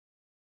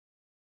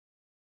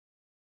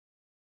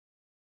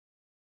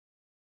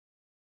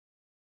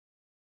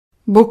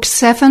Book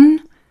 7,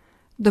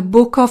 The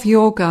Book of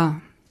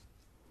Yoga.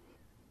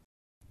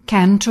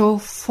 Canto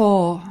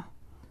 4,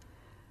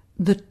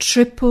 The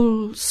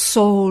Triple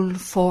Soul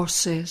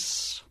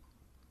Forces.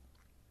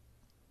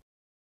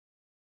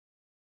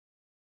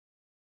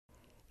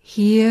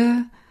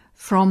 Here,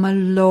 from a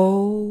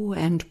low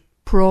and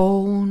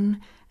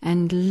prone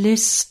and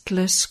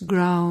listless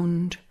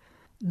ground,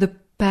 the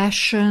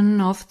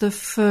passion of the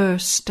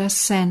first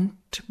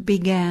ascent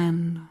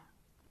began.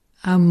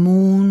 A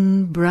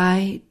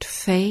moon-bright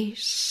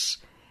face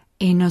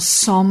in a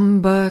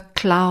sombre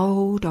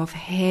cloud of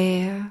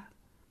hair,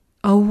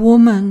 a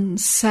woman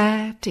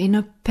sat in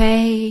a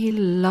pale,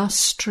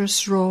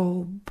 lustrous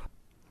robe.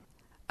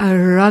 A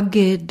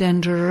rugged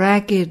and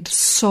ragged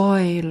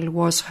soil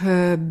was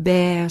her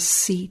bare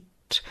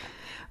seat.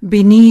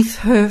 Beneath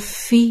her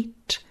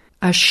feet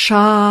a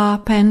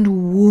sharp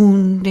and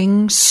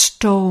wounding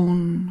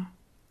stone.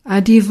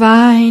 A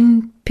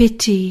divine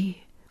pity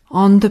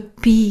on the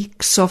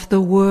peaks of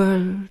the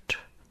world.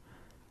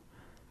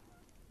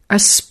 A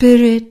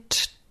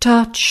spirit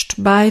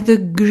touched by the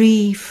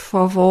grief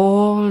of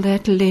all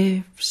that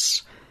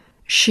lives.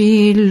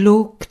 She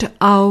looked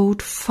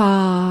out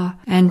far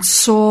and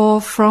saw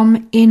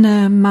from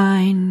inner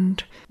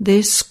mind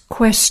this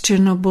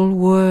questionable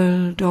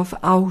world of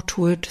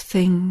outward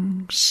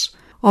things,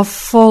 of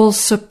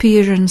false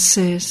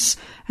appearances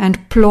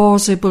and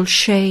plausible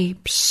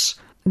shapes,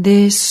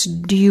 this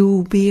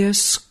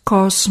dubious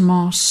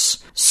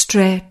cosmos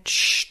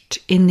stretched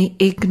in the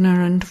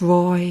ignorant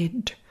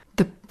void,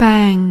 the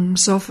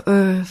pangs of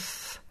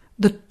earth,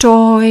 the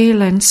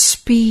toil and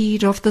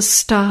speed of the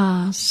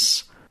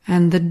stars,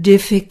 and the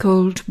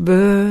difficult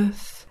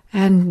birth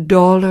and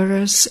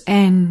dolorous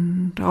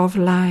end of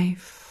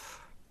life.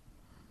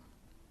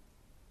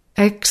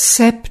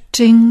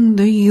 Accepting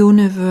the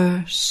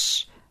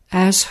universe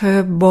as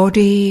her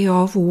body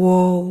of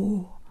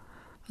woe,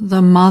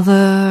 the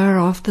mother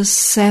of the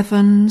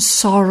 7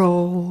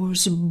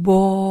 sorrows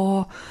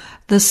bore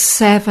the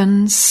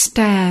 7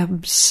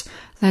 stabs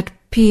that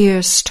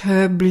pierced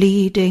her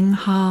bleeding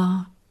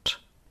heart.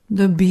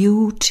 The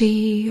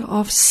beauty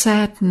of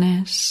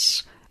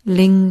sadness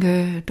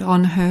lingered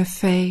on her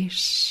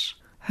face.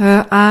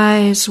 Her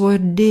eyes were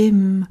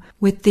dim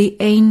with the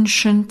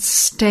ancient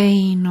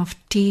stain of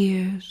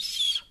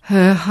tears.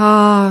 Her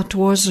heart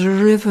was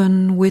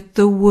riven with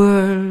the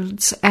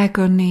world's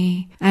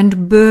agony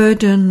and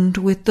burdened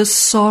with the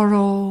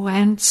sorrow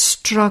and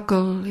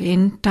struggle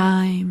in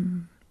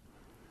time.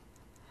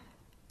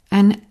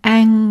 An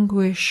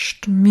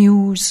anguished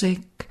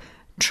music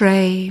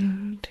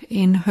trailed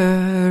in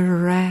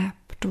her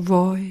rapt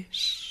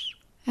voice,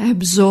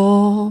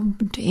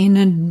 absorbed in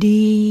a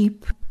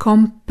deep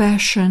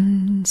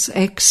compassion's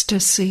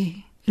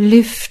ecstasy,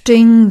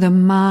 lifting the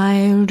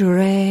mild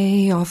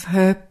ray of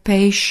her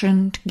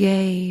patient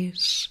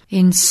gaze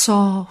in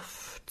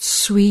soft,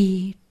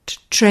 sweet,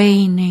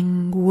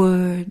 training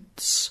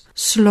words.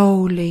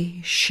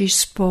 Slowly she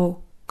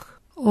spoke.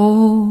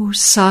 "O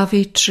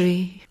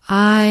Savitri,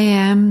 I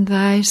am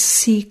thy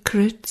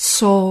secret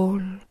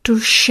soul. To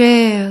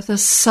share the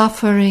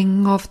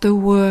suffering of the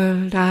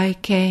world I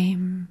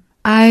came.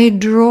 I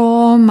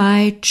draw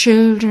my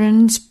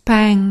children's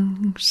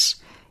pangs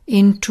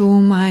into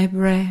my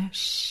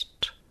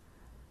breast.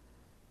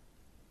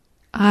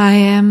 I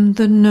am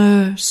the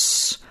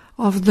nurse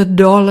of the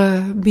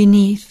dollar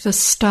beneath the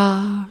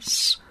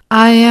stars.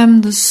 I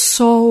am the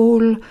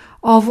soul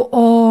of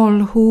all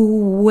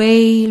who,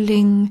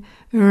 wailing,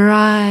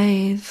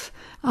 writhe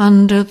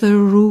under the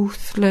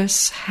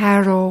ruthless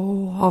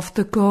harrow of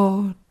the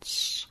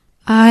gods.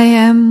 I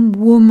am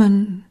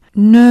woman,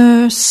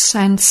 nurse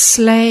and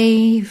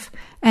slave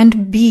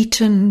and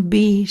beaten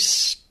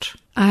beast.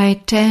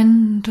 I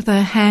tend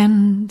the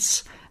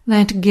hands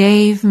that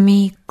gave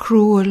me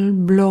cruel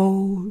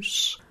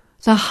blows,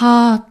 the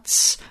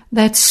hearts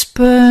that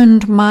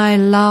spurned my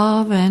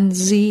love and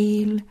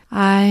zeal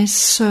I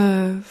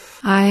serve.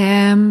 I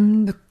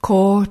am the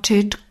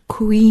courted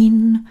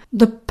queen,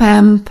 the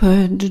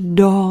pampered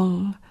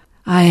doll.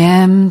 I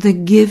am the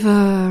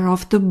giver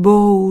of the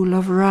bowl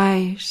of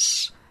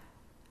rice.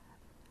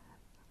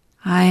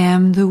 I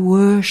am the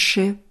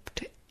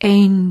worshipped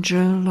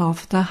angel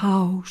of the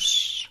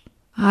house.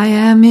 I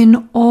am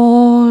in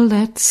all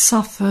that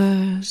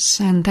suffers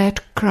and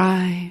that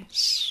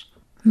cries.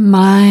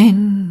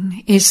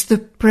 Mine is the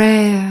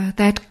prayer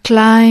that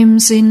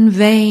climbs in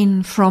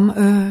vain from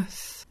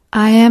earth.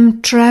 I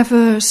am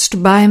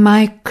traversed by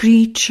my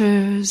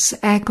creatures'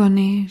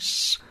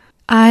 agonies.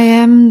 I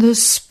am the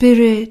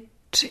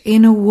spirit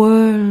in a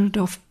world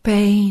of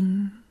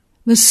pain,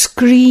 the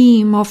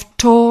scream of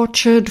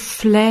tortured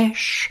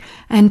flesh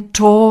and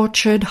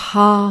tortured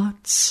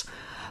hearts,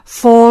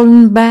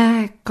 fallen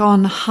back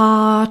on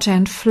heart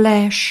and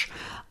flesh,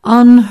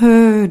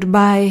 unheard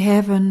by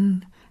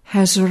heaven,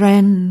 has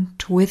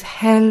rent with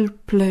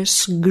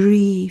helpless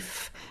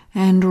grief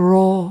and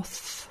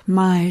wrath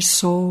my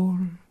soul.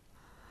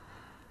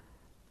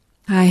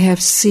 I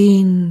have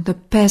seen the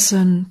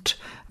peasant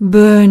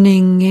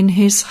burning in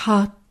his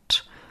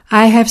hut.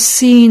 I have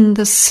seen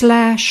the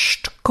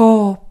slashed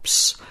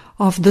corpse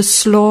of the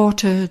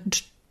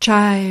slaughtered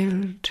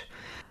child.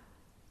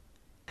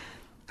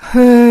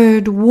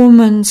 Heard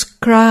woman's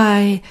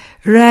cry,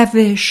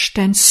 ravished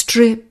and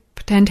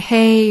stripped and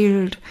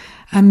hailed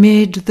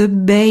amid the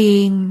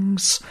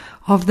bayings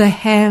of the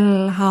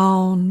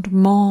hellhound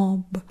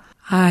mob.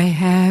 I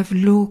have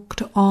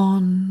looked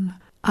on,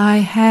 I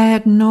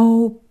had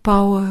no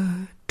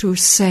power to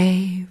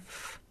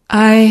save.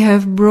 I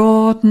have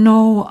brought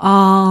no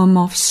arm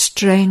of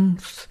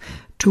strength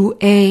to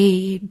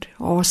aid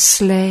or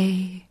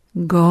slay.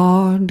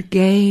 God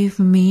gave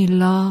me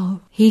love,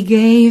 He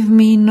gave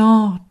me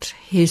not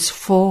His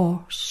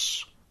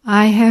force.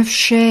 I have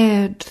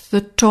shared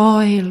the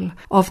toil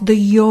of the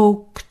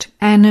yoked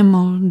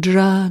animal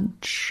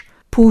drudge,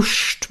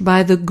 pushed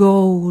by the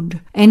goad,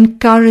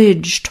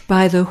 encouraged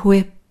by the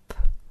whip.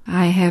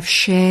 I have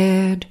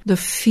shared the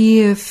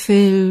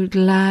fear-filled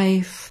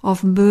life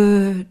of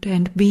bird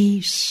and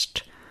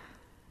beast,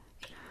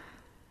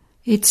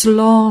 its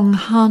long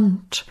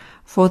hunt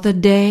for the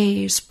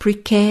day's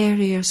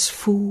precarious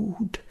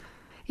food,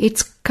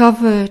 its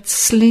covert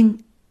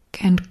slink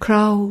and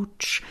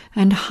crouch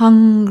and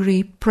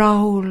hungry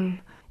prowl,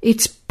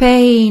 its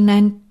pain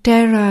and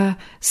terror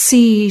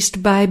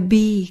seized by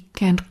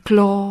beak and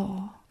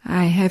claw.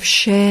 I have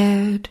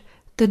shared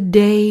the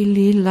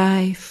daily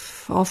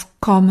life of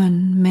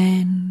common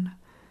men,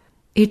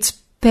 its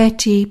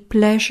petty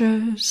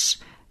pleasures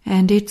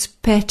and its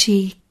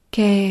petty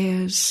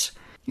cares,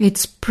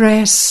 its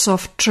press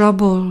of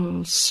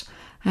troubles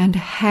and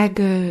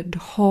haggard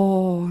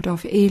hoard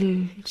of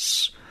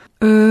ills,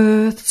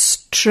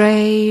 earth's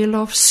trail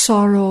of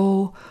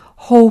sorrow,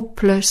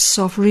 hopeless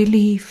of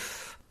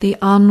relief, the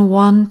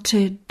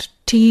unwanted,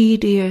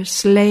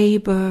 tedious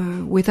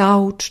labour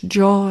without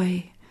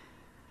joy,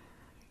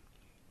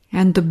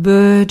 and the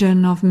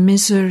burden of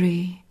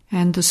misery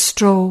and the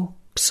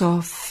strokes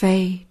of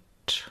fate.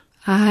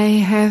 I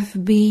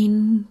have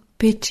been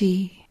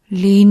pity,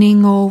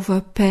 leaning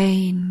over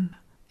pain,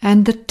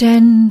 and the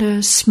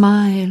tender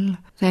smile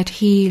that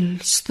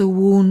heals the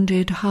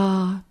wounded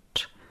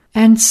heart,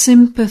 and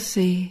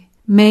sympathy,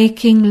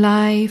 making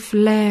life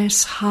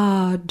less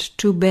hard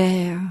to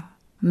bear.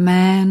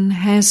 Man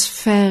has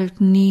felt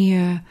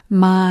near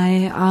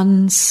my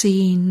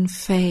unseen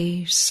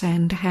face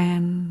and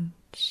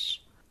hands.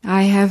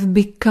 I have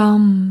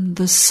become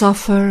the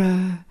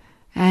sufferer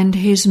and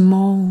his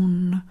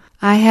moan.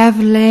 I have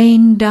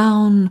lain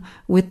down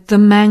with the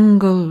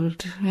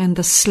mangled and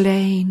the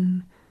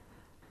slain.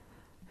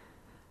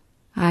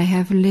 I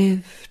have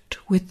lived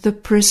with the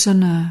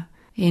prisoner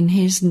in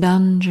his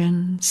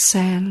dungeon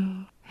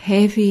cell.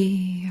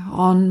 Heavy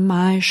on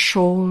my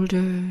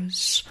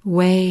shoulders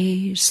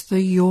weighs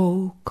the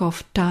yoke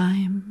of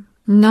time,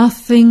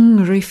 nothing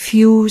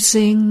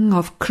refusing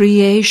of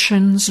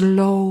creation's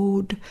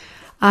load.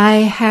 I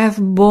have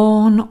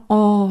borne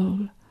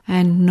all,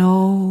 and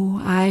know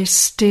I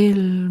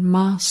still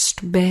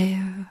must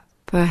bear.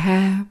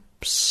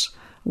 Perhaps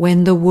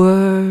when the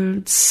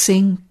world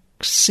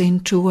sinks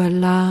into a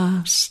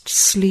last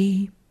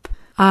sleep,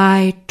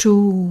 I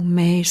too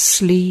may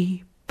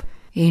sleep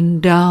in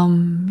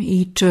dumb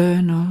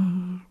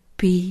eternal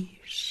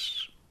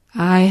peace.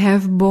 I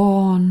have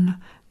borne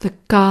the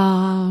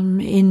calm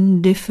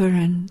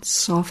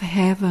indifference of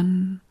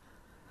heaven,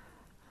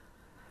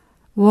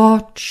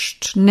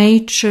 watched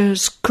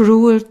nature's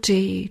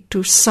cruelty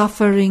to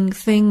suffering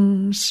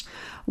things,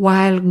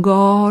 while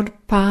God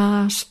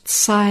passed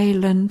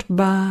silent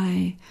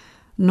by,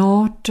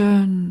 nor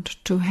turned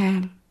to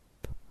help.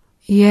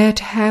 Yet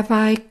have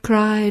I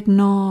cried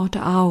not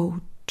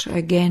out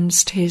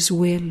against His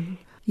will,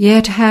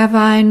 yet have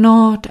I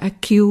not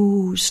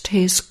accused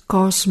His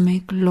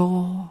cosmic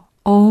law,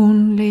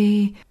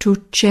 only to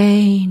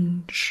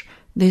change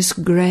this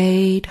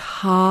great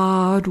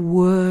hard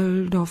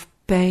world of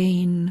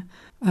pain.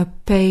 A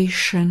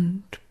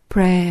patient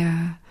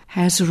prayer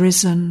has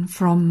risen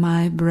from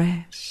my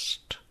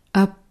breast.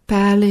 A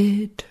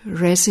pallid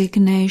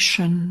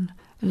resignation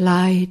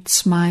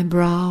lights my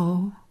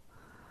brow.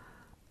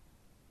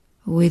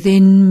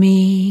 Within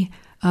me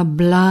a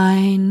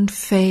blind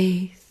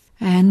faith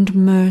and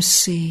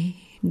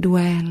mercy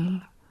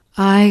dwell.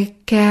 I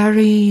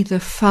carry the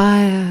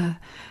fire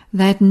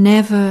that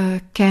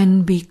never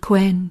can be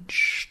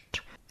quenched,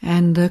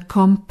 and the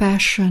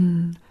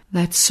compassion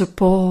that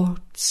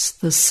supports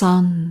the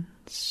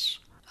suns.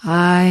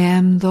 I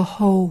am the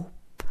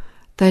hope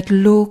that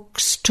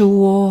looks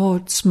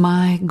towards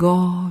my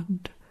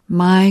God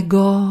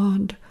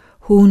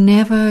who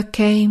never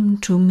came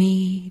to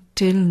me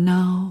till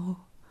now.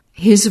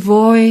 His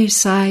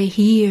voice I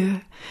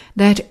hear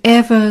that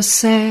ever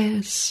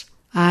says,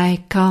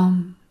 I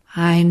come.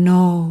 I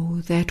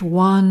know that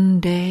one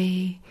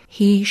day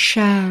He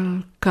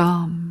shall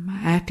come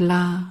at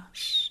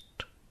last.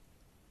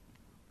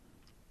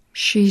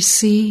 She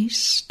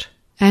ceased,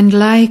 and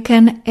like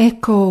an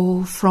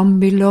echo from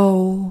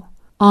below,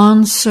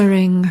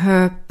 answering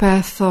her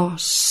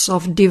pathos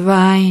of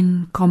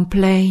divine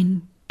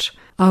complaint,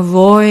 a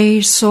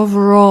voice of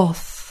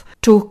wrath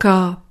took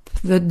up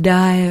the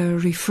dire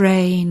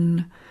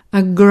refrain,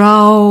 a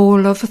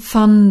growl of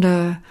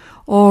thunder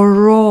or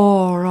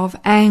roar of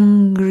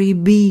angry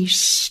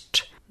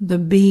beast, the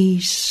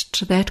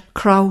beast that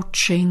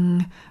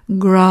crouching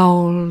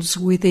growls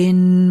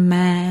within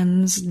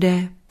man's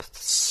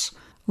depths,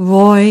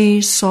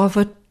 voice of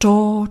a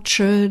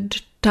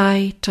tortured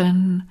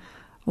Titan,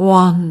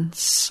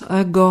 once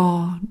a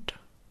god.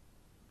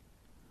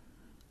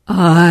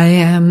 I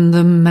am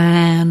the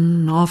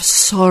man of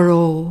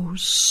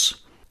sorrows.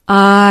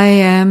 I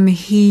am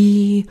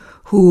he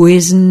who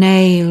is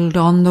nailed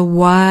on the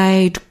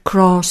wide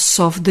cross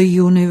of the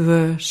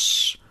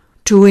universe.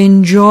 To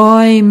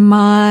enjoy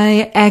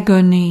my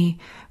agony,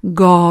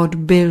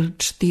 God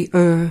built the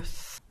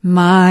earth.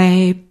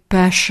 My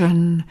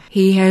passion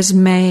he has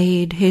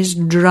made his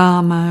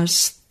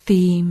drama's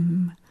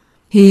theme.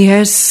 He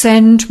has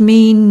sent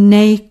me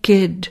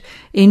naked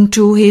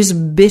into his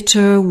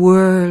bitter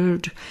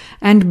world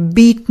and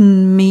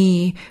beaten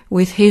me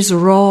with his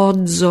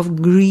rods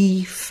of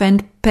grief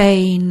and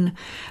pain,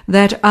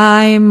 that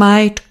I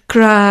might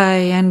cry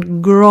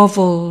and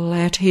grovel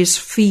at his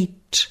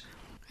feet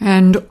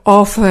and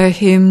offer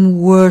him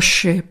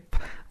worship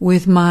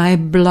with my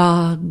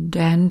blood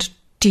and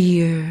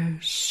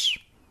tears.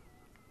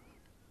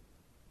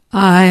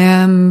 I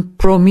am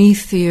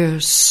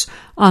Prometheus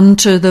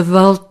unto the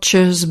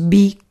vulture's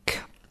beak,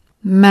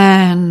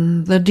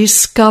 man, the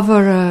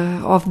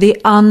discoverer of the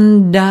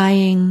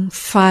undying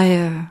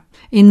fire.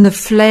 In the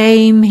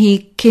flame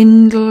he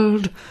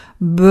kindled,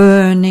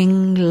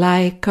 burning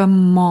like a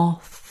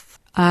moth.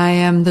 I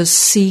am the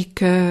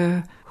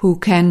seeker who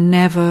can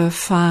never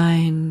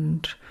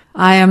find.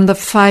 I am the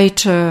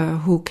fighter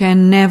who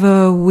can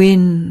never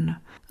win.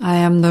 I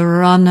am the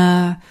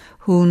runner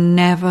who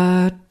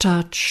never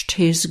touched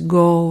his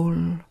goal.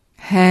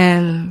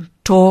 Hell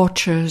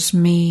tortures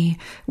me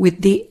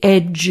with the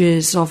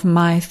edges of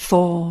my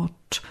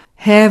thought.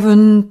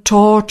 Heaven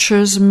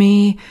tortures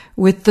me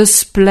with the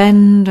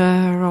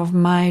splendor of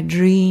my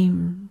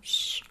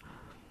dreams.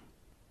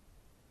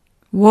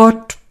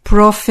 What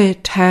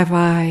profit have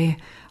I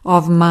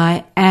of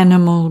my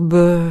animal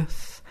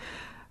birth?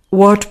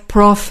 What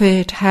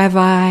profit have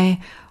I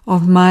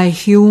of my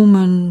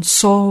human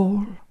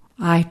soul?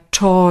 I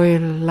toil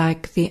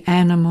like the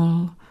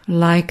animal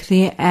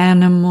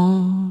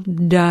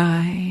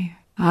die.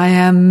 I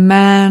am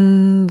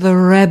man the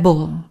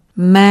rebel,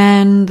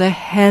 man the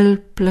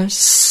helpless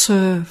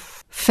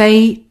serf.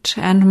 Fate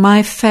and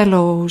my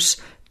fellows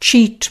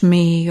cheat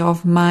me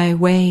of my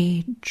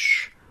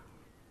wage.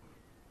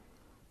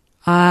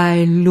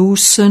 I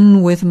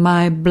loosen with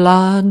my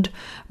blood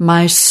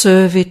my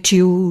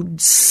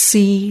servitude's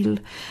seal,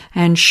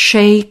 and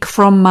shake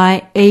from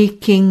my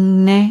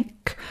aching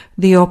neck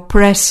the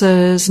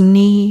oppressor's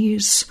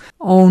knees,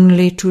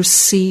 only to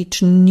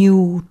seat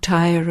new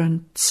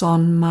tyrants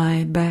on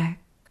my back.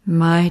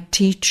 My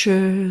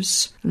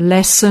teachers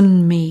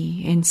lesson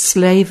me in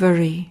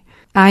slavery.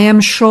 I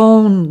am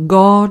shown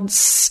God's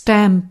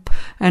stamp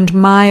and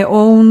my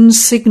own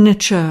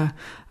signature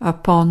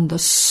upon the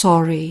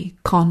sorry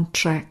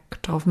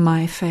contract of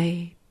my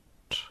fate.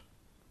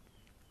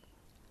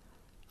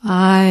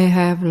 I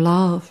have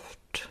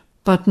loved,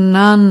 but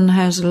none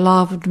has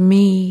loved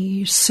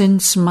me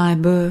since my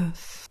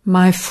birth.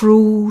 My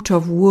fruit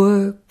of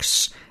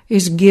works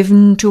is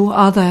given to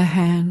other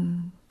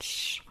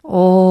hands.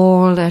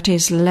 All that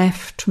is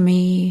left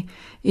me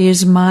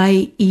is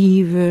my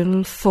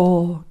evil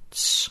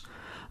thoughts,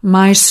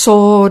 my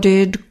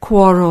sordid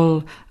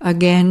quarrel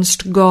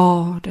against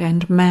God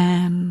and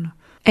man,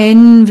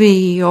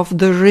 envy of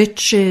the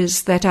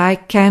riches that I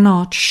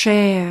cannot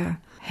share,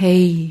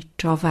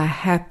 hate of a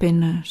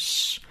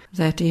happiness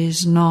that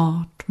is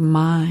not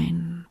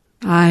mine.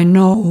 I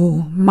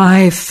know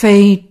my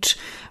fate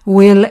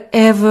will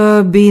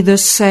ever be the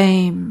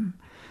same.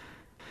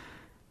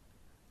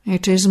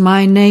 It is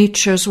my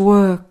nature's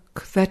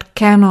work that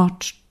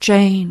cannot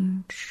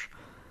change.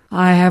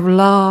 I have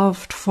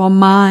loved for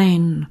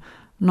mine,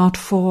 not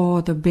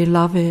for the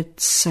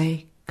beloved's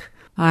sake.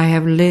 I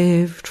have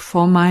lived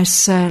for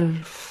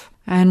myself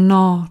and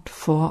not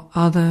for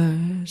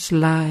others'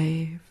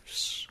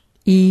 lives.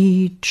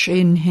 Each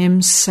in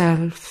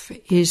himself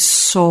is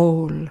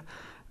soul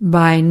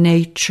by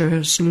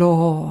nature's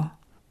law.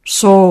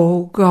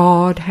 So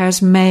God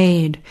has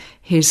made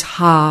his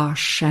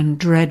harsh and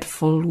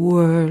dreadful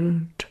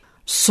world.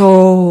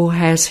 So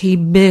has he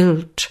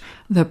built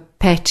the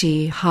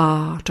petty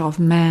heart of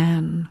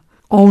man.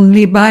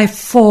 Only by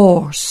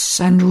force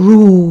and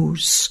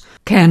ruse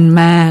can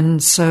man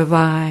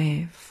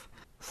survive.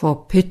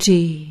 For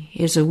pity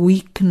is a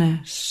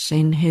weakness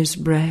in his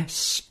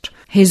breast.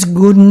 His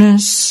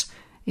goodness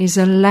is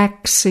a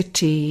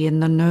laxity in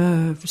the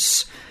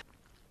nerves.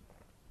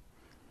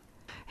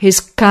 His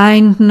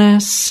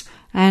kindness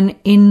an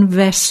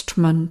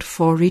investment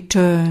for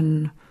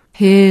return.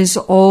 His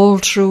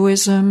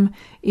altruism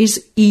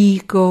is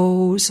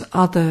ego's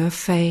other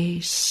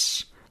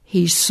face.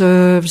 He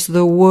serves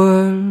the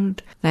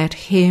world that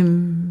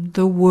him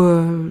the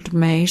world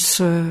may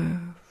serve.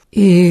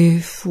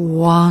 If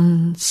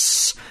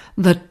once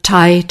the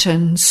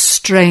Titan's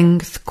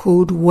strength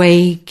could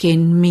wake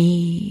in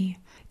me,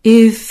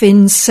 if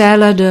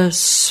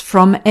Enceladus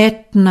from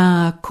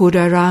Etna could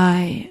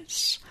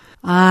arise,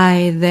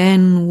 I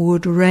then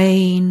would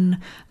reign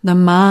the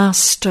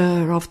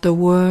master of the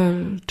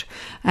world,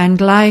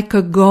 and like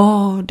a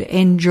god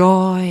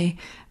enjoy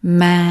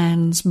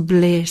man's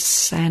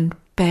bliss and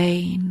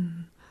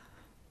pain.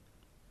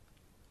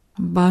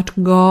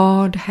 But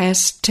God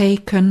has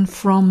taken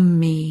from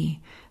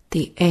me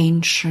the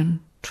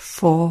ancient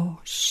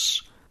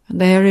force.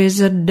 There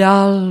is a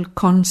dull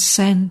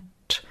consent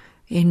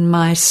in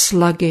my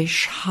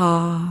sluggish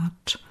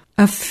heart,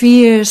 a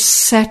fierce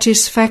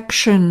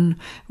satisfaction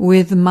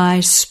with my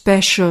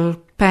special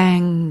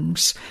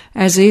pangs,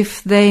 as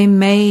if they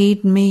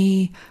made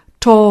me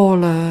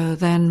taller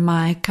than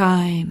my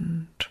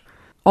kind.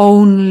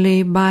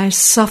 Only by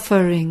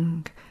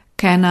suffering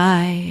can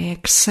I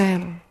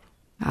excel.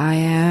 I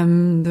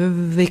am the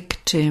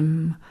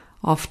victim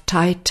of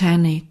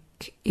titanic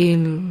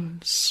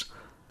ills.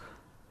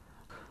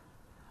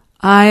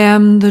 I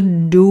am the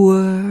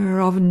doer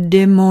of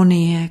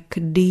demoniac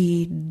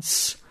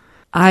deeds.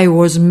 I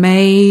was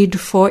made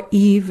for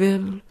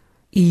evil.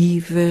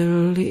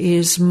 Evil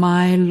is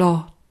my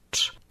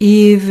lot.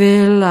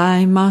 Evil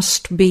I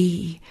must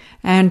be,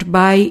 and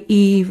by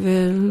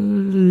evil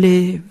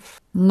live.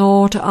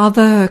 Naught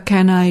other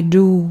can I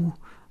do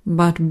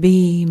but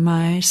be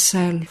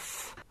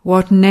myself.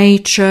 What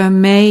nature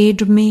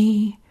made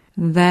me,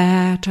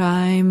 that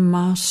I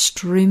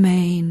must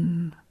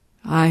remain.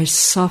 I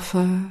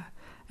suffer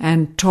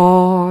and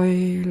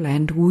toil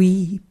and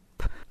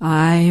weep,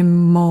 I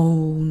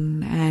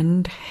moan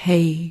and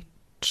hate.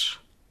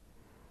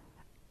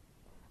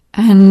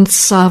 And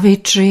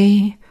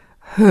Savitri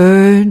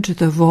heard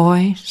the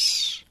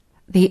voice,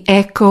 the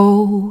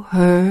echo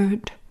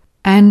heard,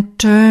 and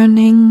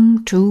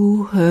turning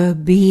to her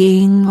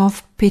being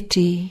of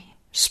pity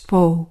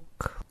spoke.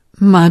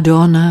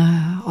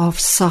 Madonna of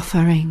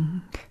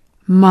suffering,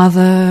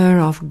 Mother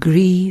of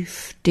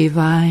grief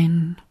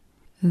divine,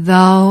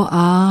 Thou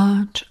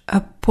art a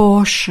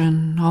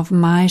portion of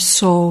my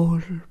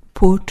soul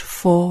put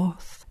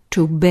forth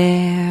to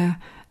bear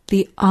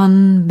the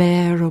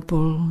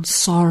unbearable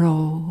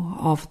sorrow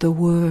of the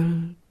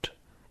world.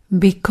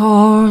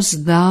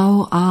 Because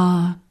thou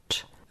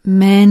art,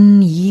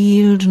 men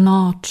yield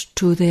not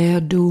to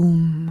their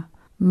doom,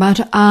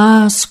 but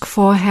ask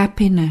for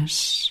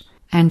happiness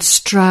and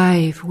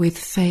strive with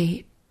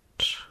fate.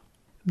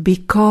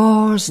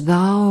 Because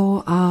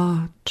thou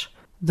art,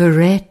 the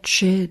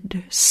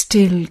wretched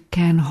still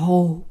can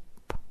hope.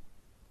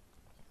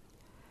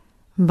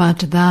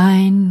 But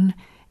thine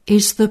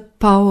is the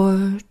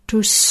power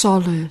to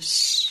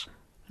solace,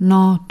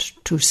 not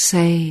to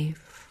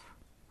save.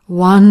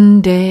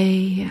 One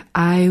day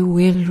I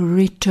will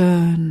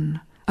return,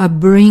 a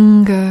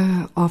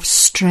bringer of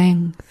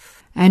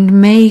strength,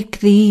 and make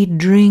thee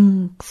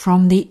drink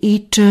from the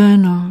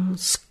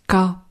Eternal's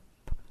cup.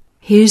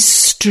 His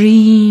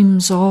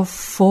streams of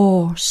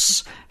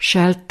force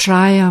shall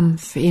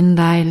triumph in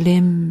thy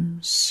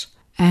limbs,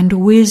 and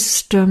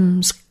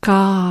wisdom's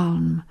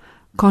calm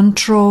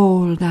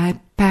control thy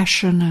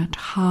passionate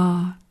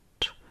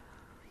heart.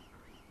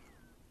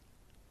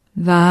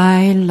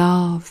 Thy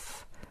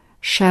love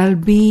shall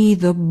be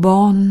the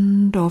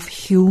bond of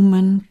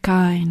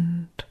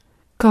humankind,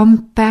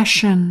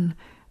 compassion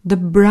the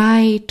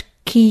bright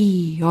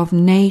key of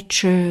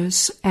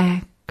nature's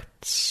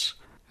acts.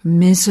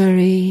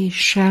 Misery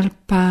shall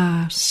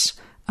pass,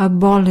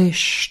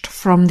 abolished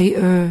from the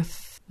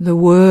earth. The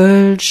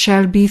world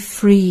shall be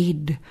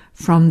freed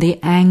from the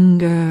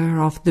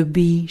anger of the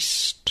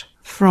beast,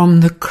 from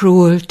the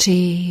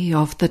cruelty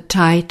of the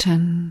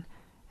Titan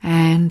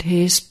and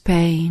his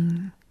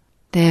pain.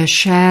 There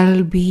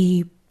shall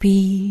be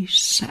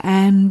peace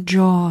and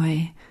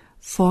joy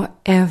for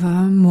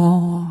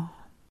evermore.